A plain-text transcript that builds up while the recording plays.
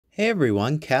Hey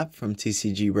everyone, Cap from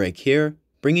TCG Break here,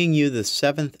 bringing you the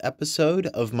 7th episode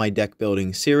of my deck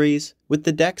building series. With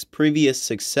the deck's previous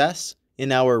success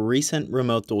in our recent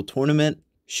remote duel tournament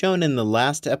shown in the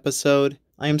last episode,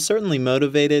 I am certainly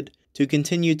motivated to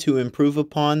continue to improve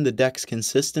upon the deck's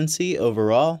consistency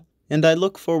overall, and I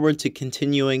look forward to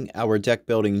continuing our deck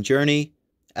building journey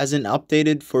as an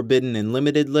updated Forbidden and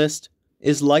Limited list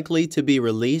is likely to be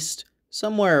released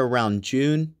somewhere around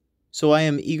June. So I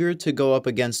am eager to go up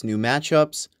against new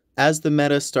matchups as the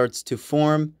meta starts to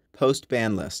form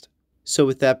post-ban list. So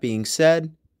with that being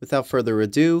said, without further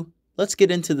ado, let's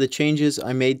get into the changes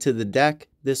I made to the deck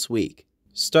this week.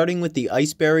 Starting with the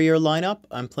Ice Barrier lineup,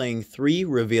 I'm playing 3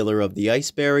 Revealer of the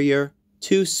Ice Barrier,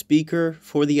 2 Speaker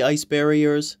for the Ice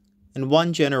Barriers, and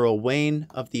 1 General Wayne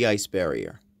of the Ice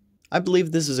Barrier. I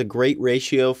believe this is a great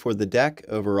ratio for the deck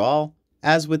overall.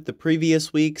 As with the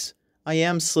previous weeks, I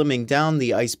am slimming down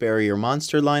the Ice Barrier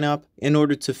monster lineup in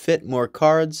order to fit more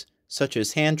cards, such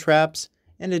as hand traps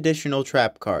and additional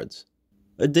trap cards.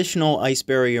 Additional Ice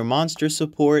Barrier monster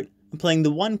support, I'm playing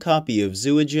the 1 copy of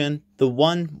Zooajin, the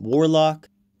 1 Warlock,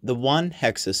 the 1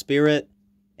 Hexa Spirit,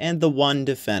 and the 1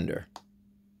 Defender.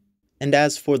 And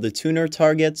as for the tuner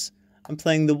targets, I'm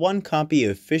playing the 1 copy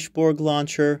of Fishborg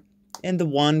Launcher and the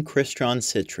 1 Crystron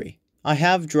Citri. I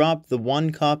have dropped the 1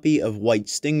 copy of White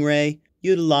Stingray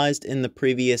utilized in the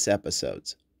previous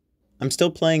episodes. I'm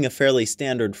still playing a fairly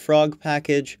standard frog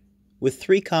package with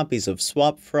 3 copies of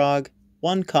Swap Frog,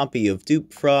 1 copy of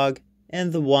Dupe Frog,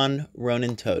 and the 1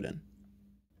 Ronin Totem.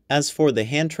 As for the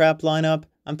hand trap lineup,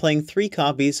 I'm playing 3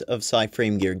 copies of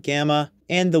Psyframe Gear Gamma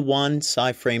and the 1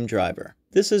 Psyframe Driver.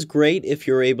 This is great if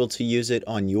you're able to use it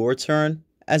on your turn,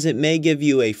 as it may give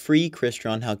you a free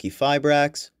Crystron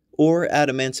Halqifibrax or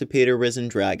Adamancipator Risen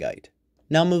Dragite.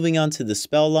 Now moving on to the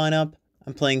spell lineup,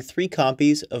 I'm playing 3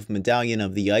 copies of Medallion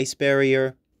of the Ice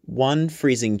Barrier, 1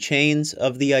 Freezing Chains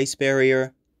of the Ice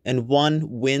Barrier, and 1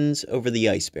 Winds over the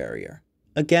Ice Barrier.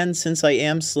 Again, since I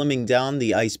am slimming down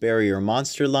the Ice Barrier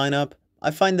monster lineup,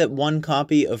 I find that 1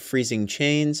 copy of Freezing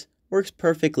Chains works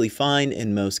perfectly fine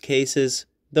in most cases,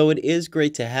 though it is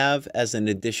great to have as an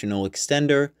additional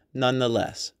extender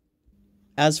nonetheless.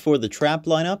 As for the trap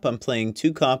lineup, I'm playing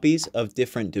 2 copies of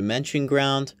Different Dimension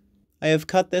Ground. I have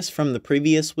cut this from the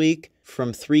previous week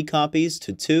from 3 copies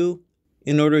to 2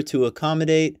 in order to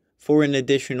accommodate for an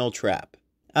additional trap.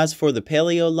 As for the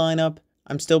Paleo lineup,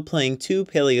 I'm still playing 2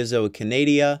 Paleozoic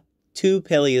Canadia, 2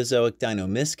 Paleozoic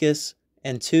Dinomischus,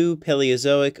 and 2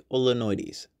 Paleozoic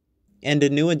Olenoides. And a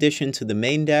new addition to the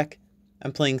main deck,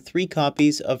 I'm playing 3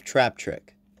 copies of Trap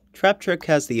Trick. Trap Trick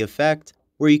has the effect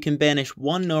where you can banish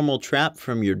 1 normal trap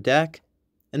from your deck,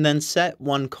 and then set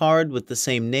 1 card with the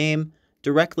same name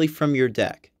directly from your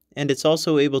deck, and it's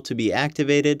also able to be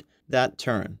activated that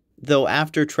turn. Though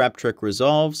after Trap Trick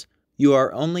resolves, you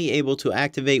are only able to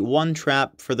activate 1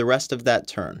 trap for the rest of that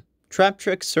turn. Trap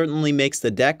Trick certainly makes the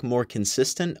deck more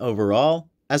consistent overall,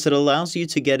 as it allows you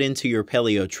to get into your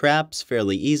Paleo traps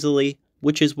fairly easily,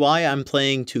 which is why I'm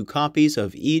playing 2 copies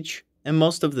of each, and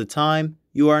most of the time,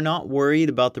 you are not worried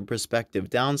about the prospective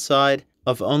downside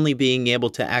of only being able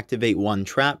to activate 1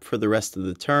 trap for the rest of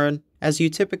the turn, as you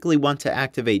typically want to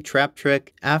activate Trap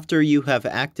Trick after you have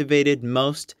activated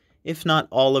most, if not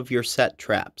all of your set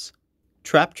traps.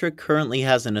 Trap Trick currently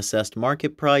has an assessed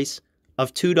market price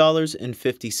of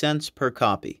 $2.50 per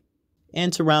copy.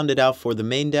 And to round it out for the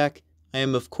main deck, I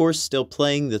am of course still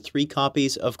playing the 3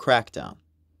 copies of Crackdown.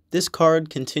 This card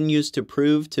continues to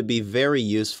prove to be very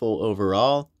useful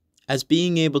overall, as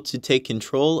being able to take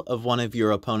control of one of your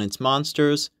opponent's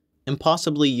monsters and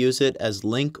possibly use it as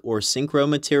link or synchro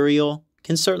material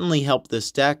can certainly help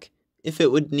this deck if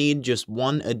it would need just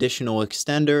 1 additional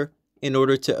extender in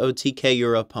order to OTK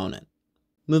your opponent.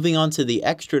 Moving on to the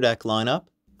extra deck lineup,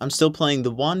 I'm still playing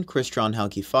the 1 Crystron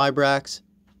Halqifibrax,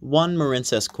 1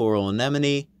 Marincess Coral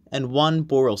Anemone, and 1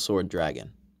 Boral Sword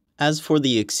Dragon. As for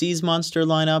the Xyz monster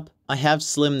lineup, I have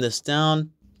slimmed this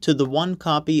down to the 1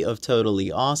 copy of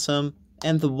Totally Awesome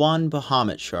and the 1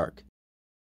 Bahamut Shark.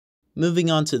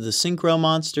 Moving on to the Synchro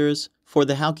monsters, for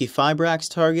the Halqifibrax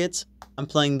targets, I'm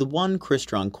playing the 1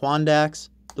 Crystron Quandax,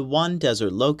 the 1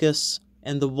 Desert Locusts,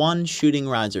 and the 1 Shooting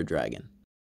Riser Dragon.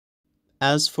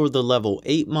 As for the level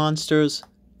 8 monsters,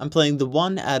 I'm playing the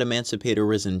 1 Adamancipator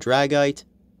Risen Dragite,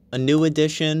 a new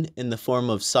addition in the form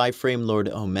of Psyframe Lord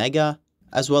Omega,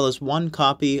 as well as 1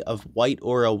 copy of White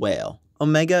Aura Whale.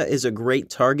 Omega is a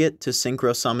great target to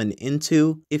synchro summon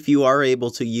into if you are able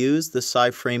to use the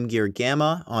Psyframe Gear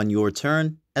Gamma on your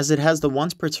turn, as it has the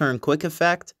once per turn quick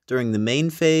effect during the main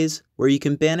phase, where you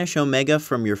can banish Omega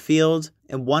from your field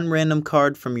and 1 random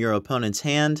card from your opponent's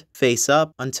hand face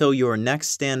up until your next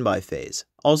standby phase.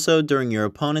 Also, during your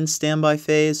opponent's standby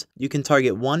phase, you can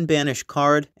target one banished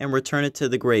card and return it to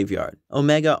the graveyard.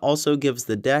 Omega also gives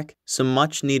the deck some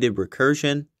much needed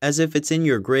recursion, as if it's in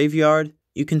your graveyard,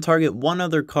 you can target one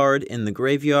other card in the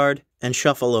graveyard and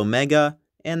shuffle Omega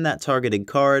and that targeted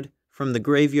card from the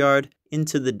graveyard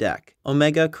into the deck.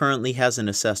 Omega currently has an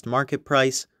assessed market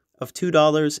price of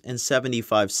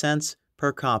 $2.75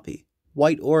 per copy.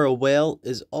 White Aura Whale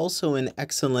is also an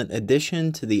excellent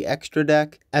addition to the extra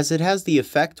deck, as it has the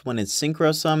effect when it's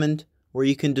synchro summoned, where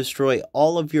you can destroy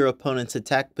all of your opponent's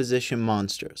attack position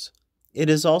monsters. It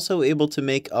is also able to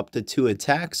make up to 2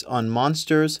 attacks on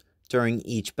monsters during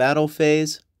each battle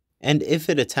phase, and if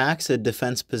it attacks a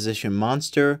defense position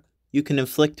monster, you can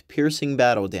inflict piercing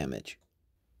battle damage.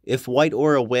 If White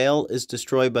Aura Whale is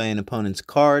destroyed by an opponent's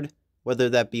card, whether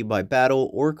that be by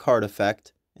battle or card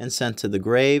effect, and sent to the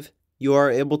grave, you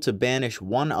are able to banish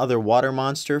one other water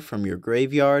monster from your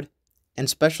graveyard and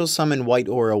special summon White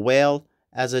Aura Whale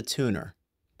as a tuner.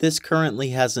 This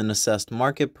currently has an assessed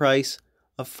market price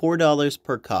of $4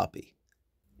 per copy.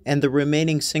 And the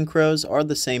remaining synchros are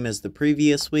the same as the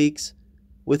previous weeks,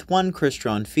 with 1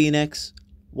 Crystron Phoenix,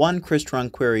 1 Crystron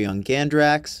Quirion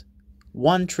Gandrax,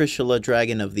 1 Trishula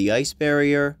Dragon of the Ice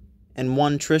Barrier, and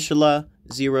 1 Trishula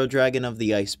Zero Dragon of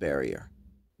the Ice Barrier.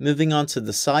 Moving on to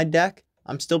the side deck,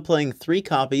 I'm still playing 3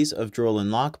 copies of Drolin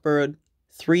Lockbird,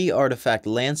 3 Artifact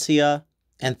Lancia,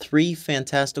 and 3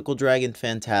 Fantastical Dragon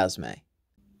Phantasme.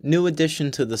 New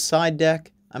addition to the side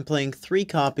deck, I'm playing 3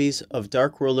 copies of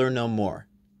Dark Ruler No More.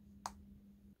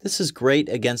 This is great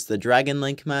against the Dragon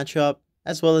Link matchup,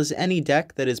 as well as any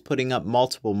deck that is putting up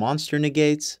multiple monster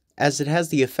negates, as it has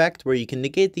the effect where you can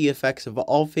negate the effects of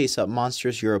all face-up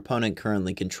monsters your opponent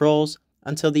currently controls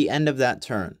until the end of that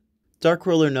turn. Dark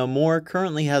Ruler No More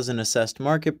currently has an assessed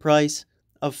market price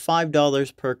of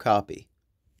 $5 per copy.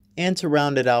 And to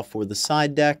round it out for the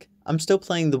side deck, I'm still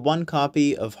playing the 1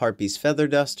 copy of Harpy's Feather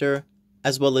Duster,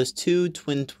 as well as 2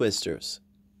 Twin Twisters.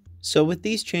 So with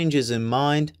these changes in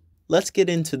mind, let's get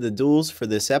into the duels for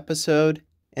this episode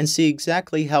and see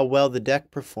exactly how well the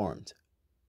deck performed.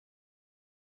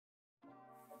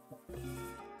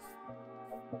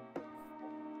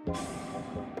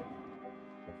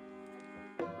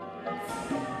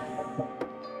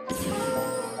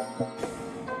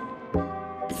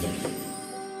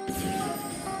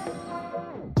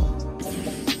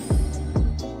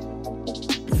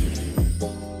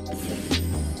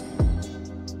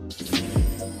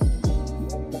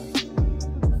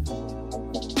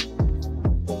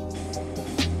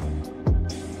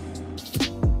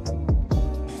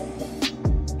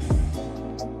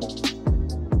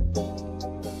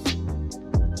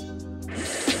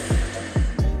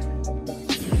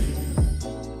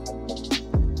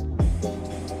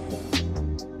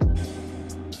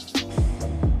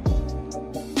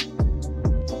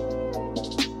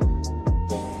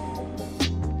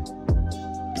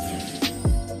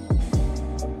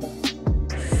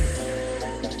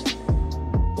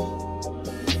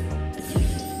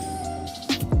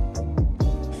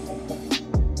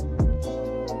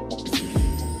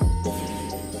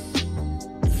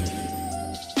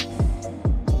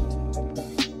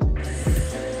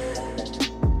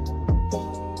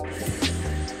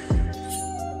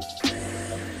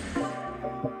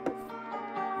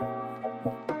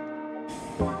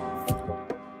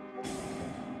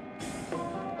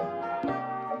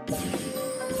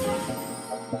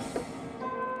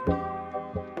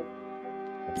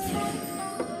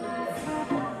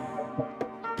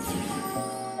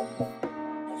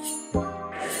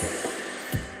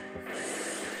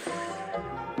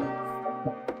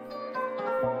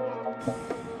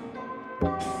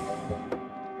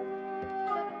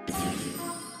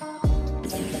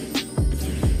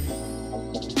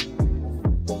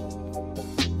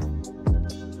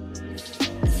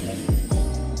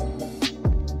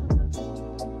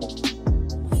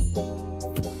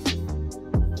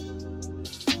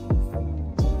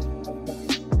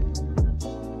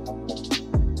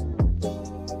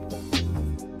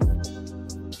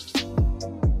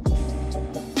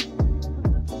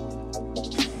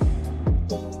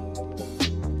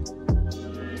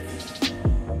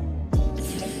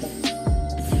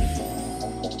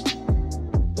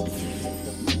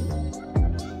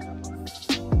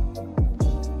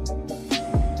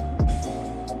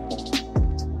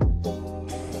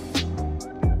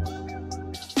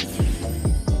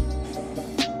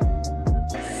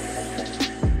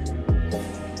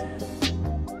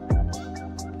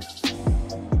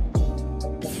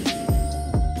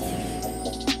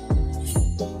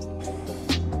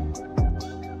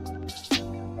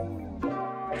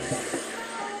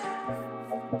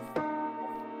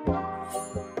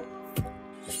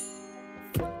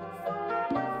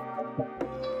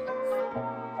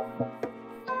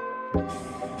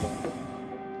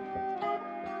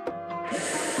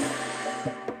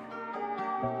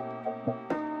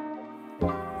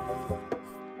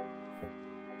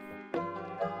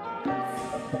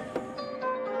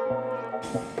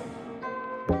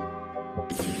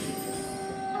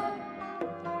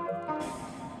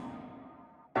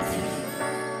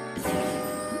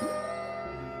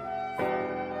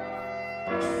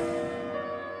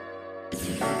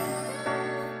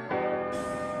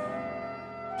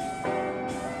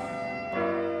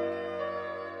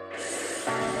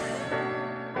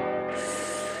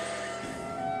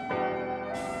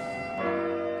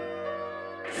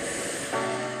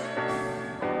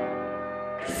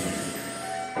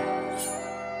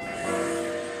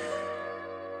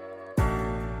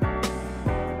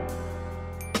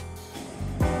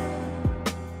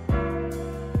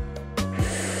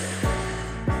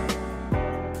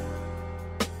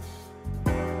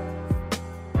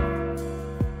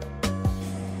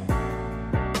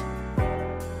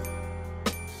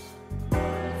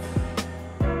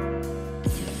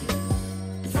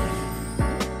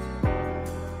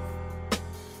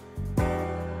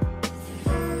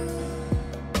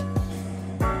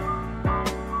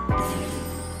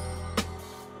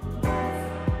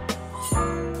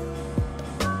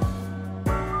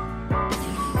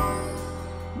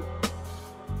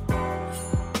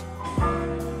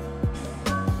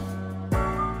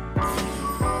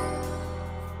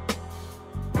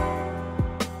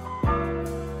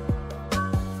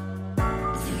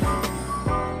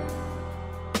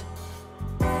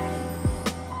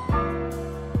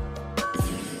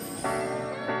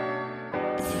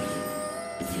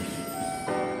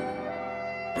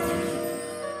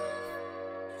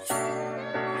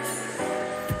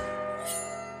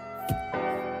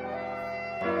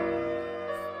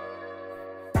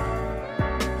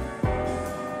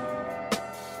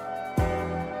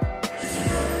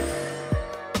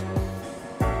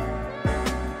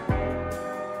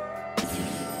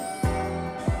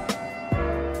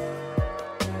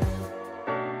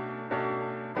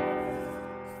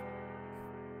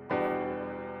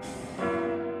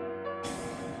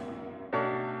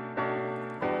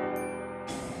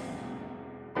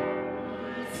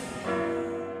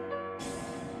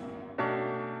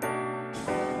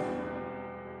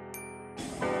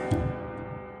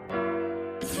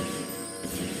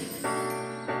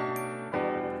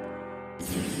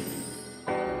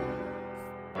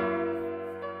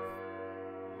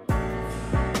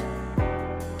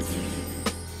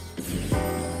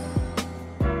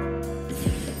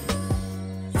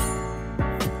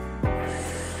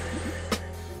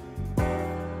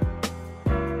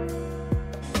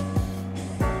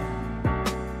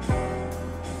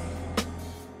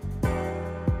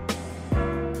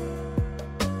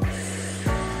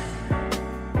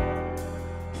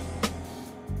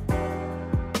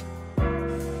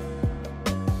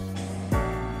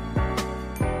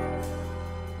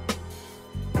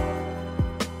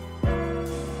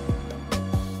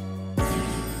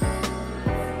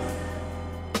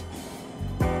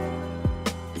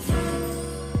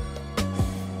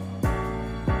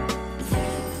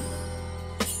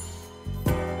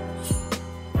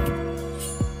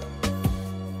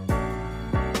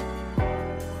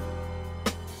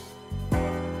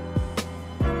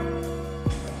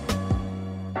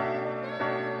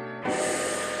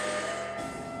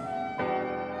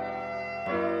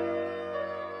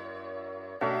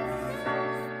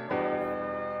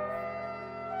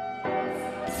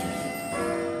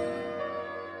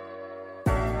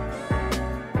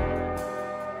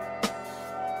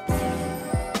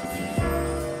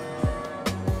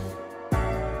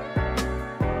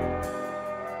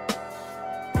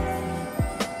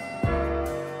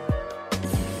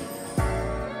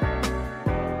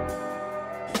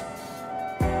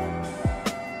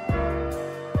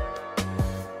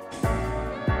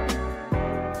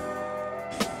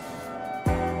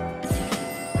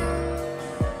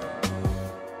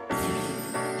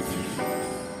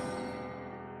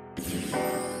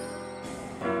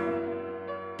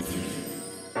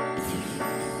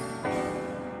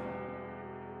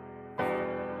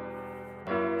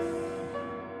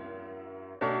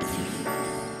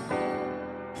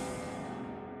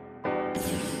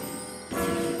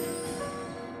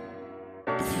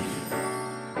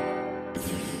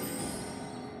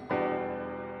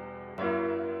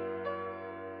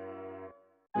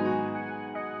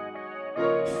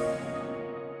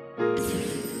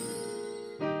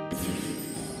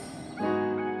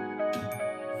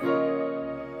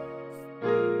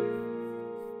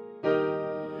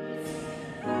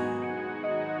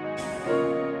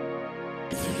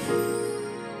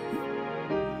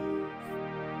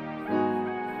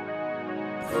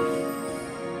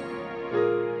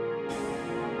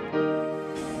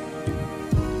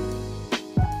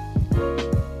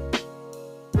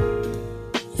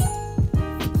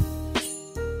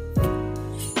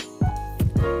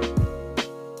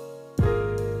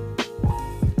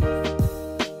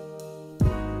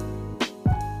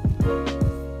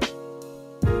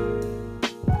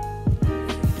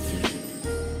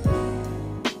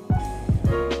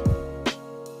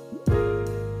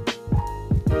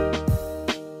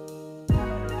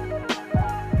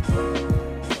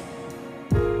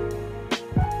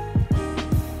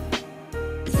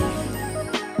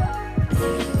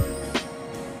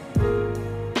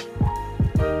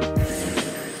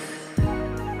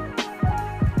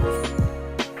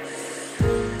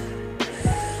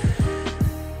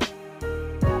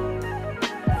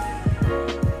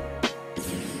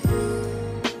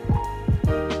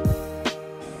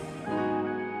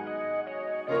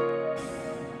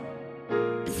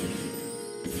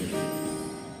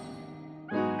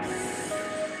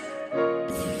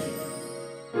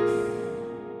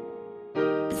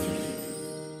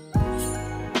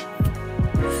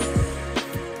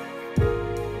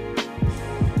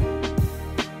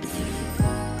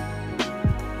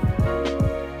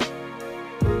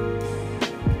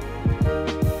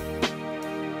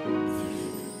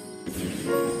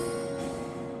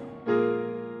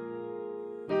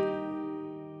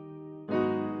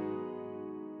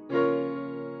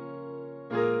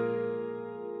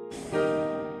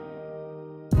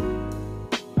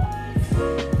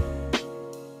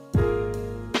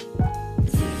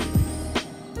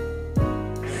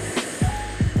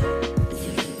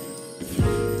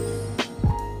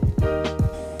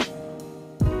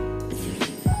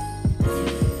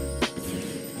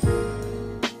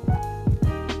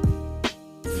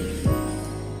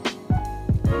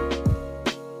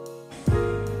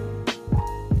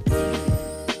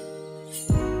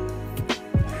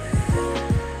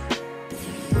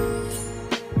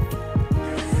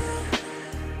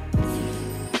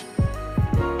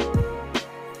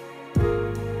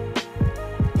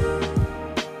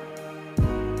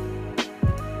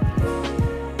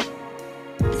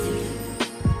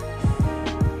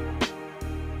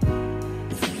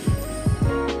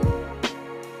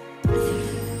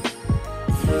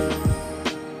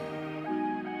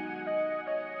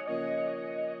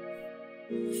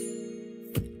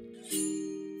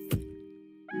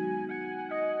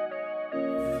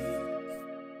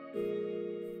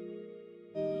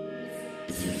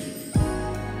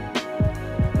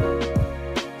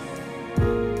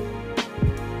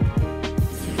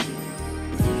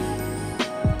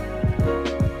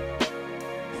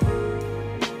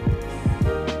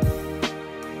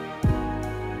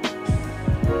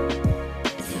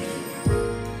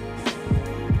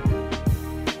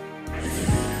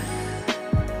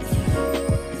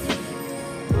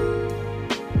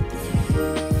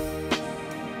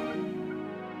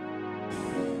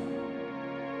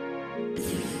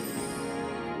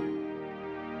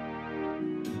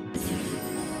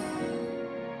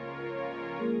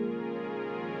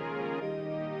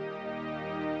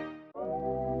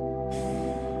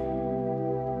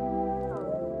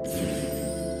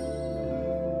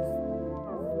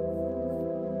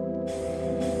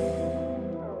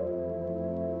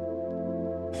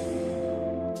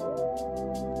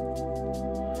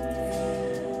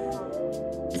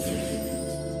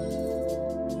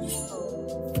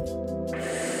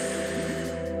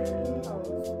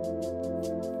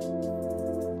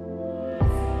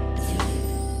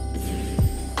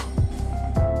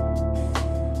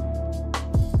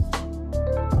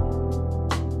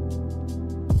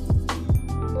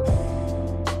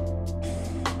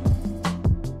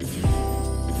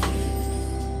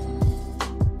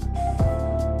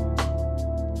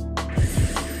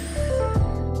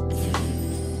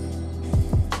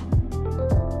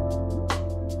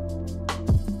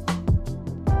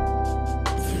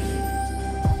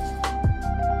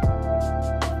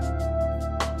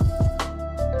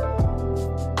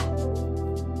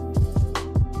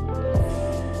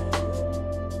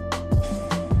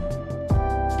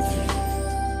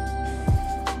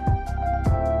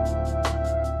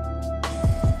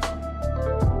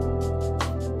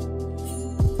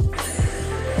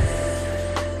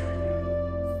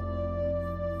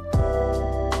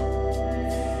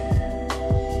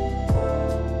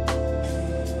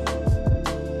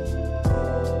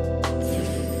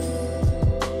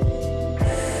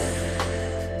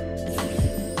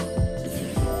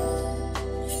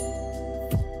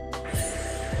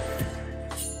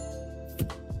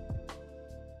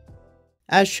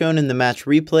 As shown in the match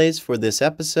replays for this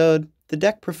episode, the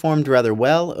deck performed rather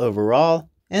well overall,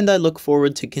 and I look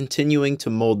forward to continuing to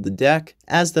mold the deck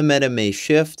as the meta may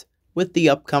shift with the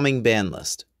upcoming ban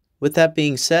list. With that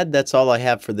being said, that's all I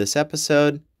have for this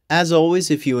episode. As always,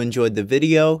 if you enjoyed the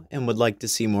video and would like to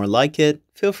see more like it,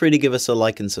 feel free to give us a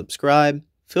like and subscribe.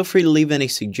 Feel free to leave any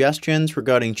suggestions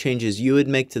regarding changes you would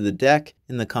make to the deck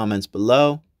in the comments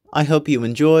below. I hope you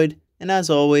enjoyed, and as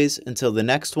always, until the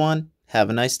next one, have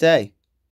a nice day.